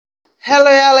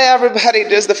Hello, everybody.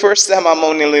 This is the first time I'm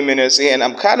on Illuminous, and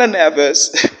I'm kind of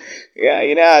nervous. Yeah,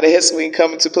 you know how it is when you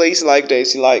come into place like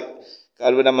this. You're like,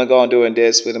 God, what am I going to do in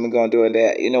this? What am I going to do in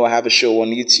that? You know, I have a show on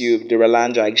YouTube, The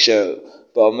Rolandrike Show.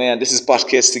 But man, this is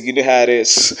podcasting. You know how it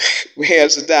is. Man,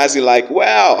 sometimes you're like,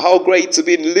 wow, how great to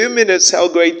be in Luminous. How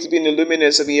great to be in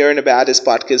Luminous. I've been hearing about this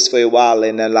podcast for a while.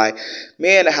 And then like,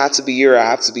 man, I have to be here. I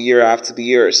have to be here. I have to be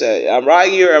here. So I'm right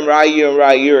here. I'm right here. I'm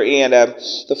right here. And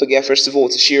don't forget, first of all,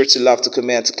 to share, to love, to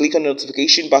comment, to click on the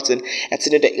notification button, and to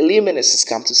know that Luminous has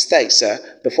come to stay. So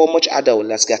before much ado,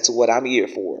 let's get to what I'm here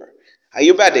for. Are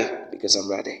you ready? Because I'm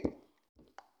ready.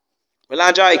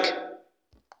 Rolandrike,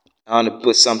 I want to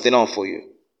put something on for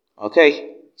you.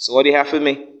 Okay? So what do you have for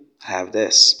me? I have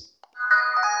this.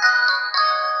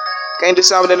 Can't do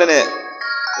something in it.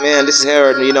 Man, this is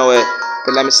hard, you know it.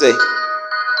 But let me see.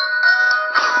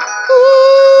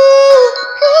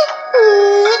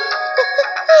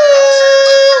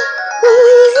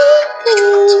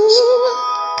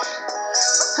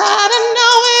 I don't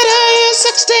know whether you're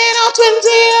 16 or 20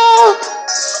 or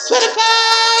 25.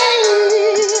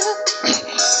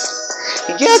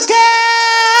 You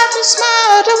got to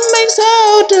smile to make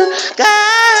so do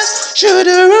guys should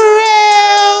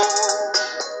around.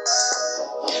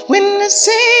 When I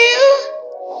see you,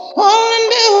 all I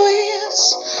do is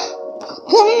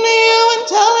come to you and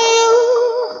tell you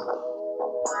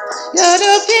you're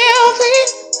the filthy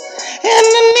and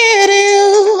I need you.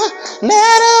 No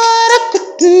matter what I could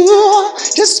do,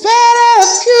 just better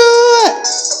of you.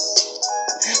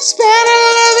 Better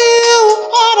love you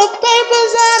on the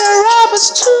papers that are robbers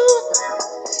too.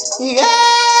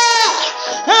 Yeah,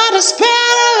 I'm just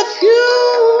better of you.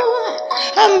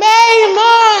 I made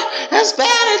more, that's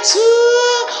better too.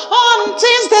 All the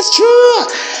things that's true.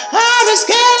 I just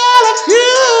get out of you.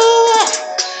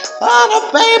 On the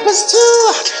papers too.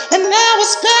 And I will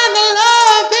spend a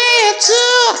love here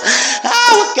too.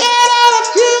 I will get out of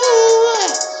you.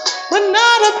 But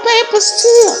not the papers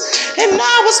too. And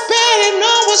I was bad and I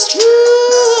was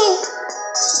true.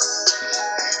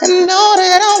 And know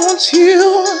that I want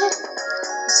you.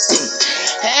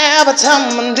 Every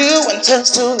time I'm doing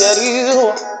things to get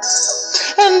you.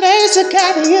 And days to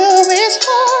get you is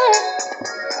hard.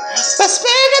 But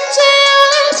speaking to you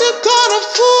is a gonna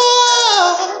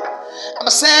fool. I'm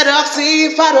a set up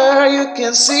thief fighter, you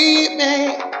can see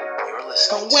me.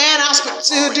 And when I speak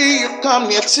to you come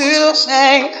near to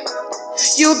me.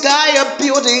 You got your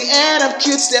beauty and I'm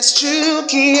cute, that's true,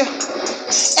 kid.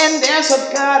 And there's a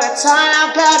got a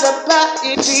time, got a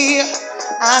body.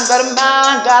 I got a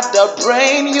mind, got the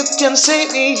brain, you can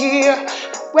see me here.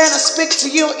 When I speak to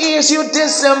your ears, you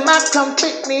deserve my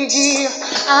company here.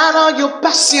 I know you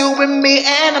pass you with me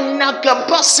and I'm not gonna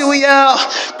pass you, yeah.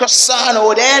 Cause I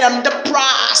know that I'm the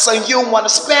price and you wanna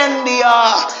spend it,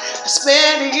 yeah.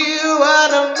 Spend you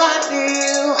out of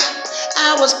money.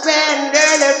 I was spend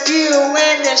all of you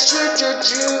and that's true.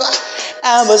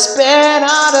 I was spend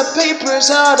all the papers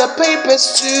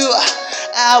too.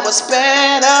 I was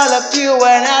spend all of you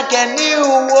and I get new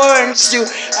words too.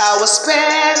 I was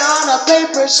spend all the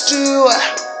papers too.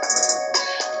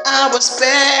 I was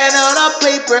spend all the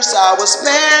papers. I was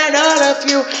spend all of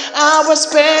you. I was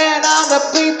spend all the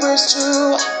papers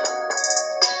too.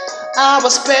 I will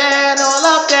spend all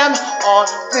of them on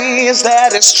things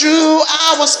that is true.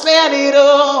 I will spend it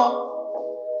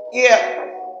all. Yeah.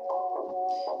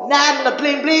 Not in the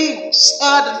bling blings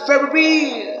or the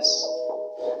Ferraris.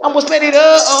 I will spend it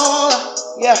all.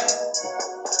 Yeah.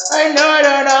 I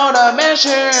know the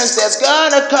mentions that's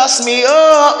gonna cost me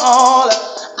all.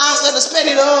 I'm gonna spend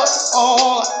it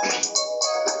all.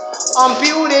 I'm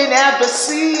building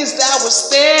embassies that will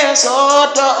stand so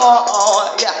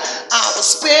tall. Yeah, I will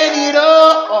spend it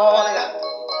all. Yeah.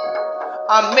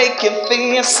 I'm making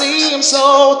things seem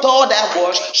so tall that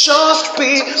was short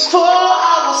before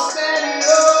I was spend it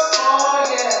all.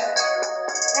 Yeah,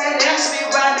 and ask me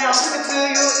right now, speaking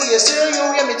to you ears, do you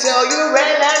hear me tell you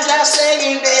right now? Just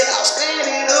saying that I'll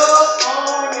spend it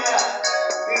all.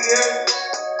 Yeah.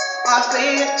 I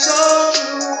feel so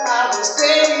true. I will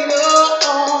spend it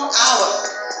all. I will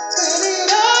spend it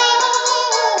all.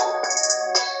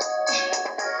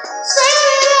 Spend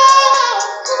it all.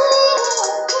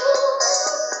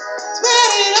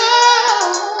 Spend it all.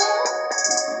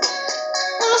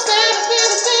 I'll spend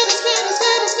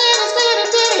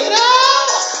it all.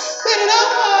 Spend it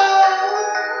all.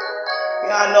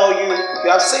 Yeah, I know you.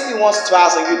 I've seen me once or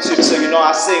twice on YouTube, so you know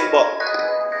I sing, but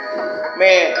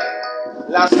man.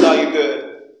 Last are you good?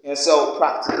 And so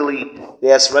practically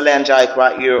there's Relangic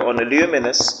right here on the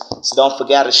Luminous. So don't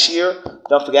forget to share,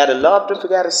 don't forget to love, don't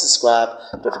forget to subscribe,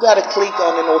 don't forget to click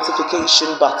on the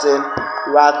notification button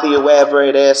right there wherever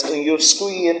it is on your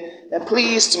screen. And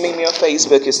please to meet me on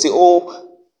Facebook. It's the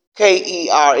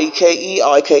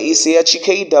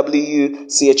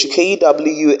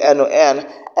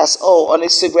OKEREKEICHUKWCHUKWNONSO. On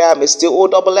Instagram it's the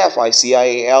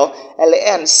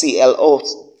OFFICIALLANCLO.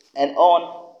 And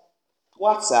on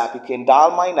WhatsApp, you can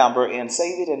dial my number and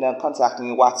save it and then contact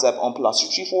me on WhatsApp on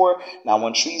 +234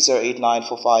 913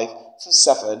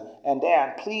 08527. And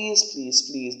then please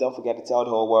don't forget to tell the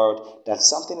whole world that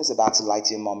something is about to light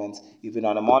your moment, even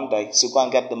on a Monday. So go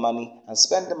and get the money and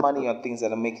spend the money on things that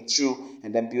will make it true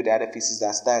and then build edifices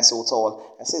that stand so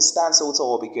tall. I say stand so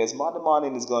tall because Monday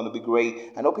morning is going to be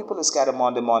great. I know people are scared of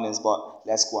Monday mornings, but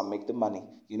let's go and make the money.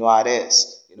 You know how it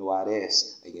is. You know how it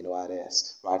is. And you know how it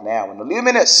is. Right now, in the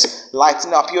luminous,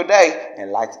 lighten up your day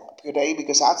and lighten up your day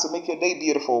because I have to make your day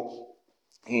beautiful.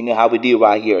 You know how we do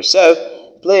right here. So,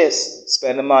 please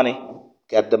spend the money,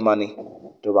 get the money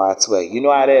the right way. You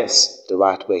know how it is. The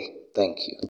right way. Thank you.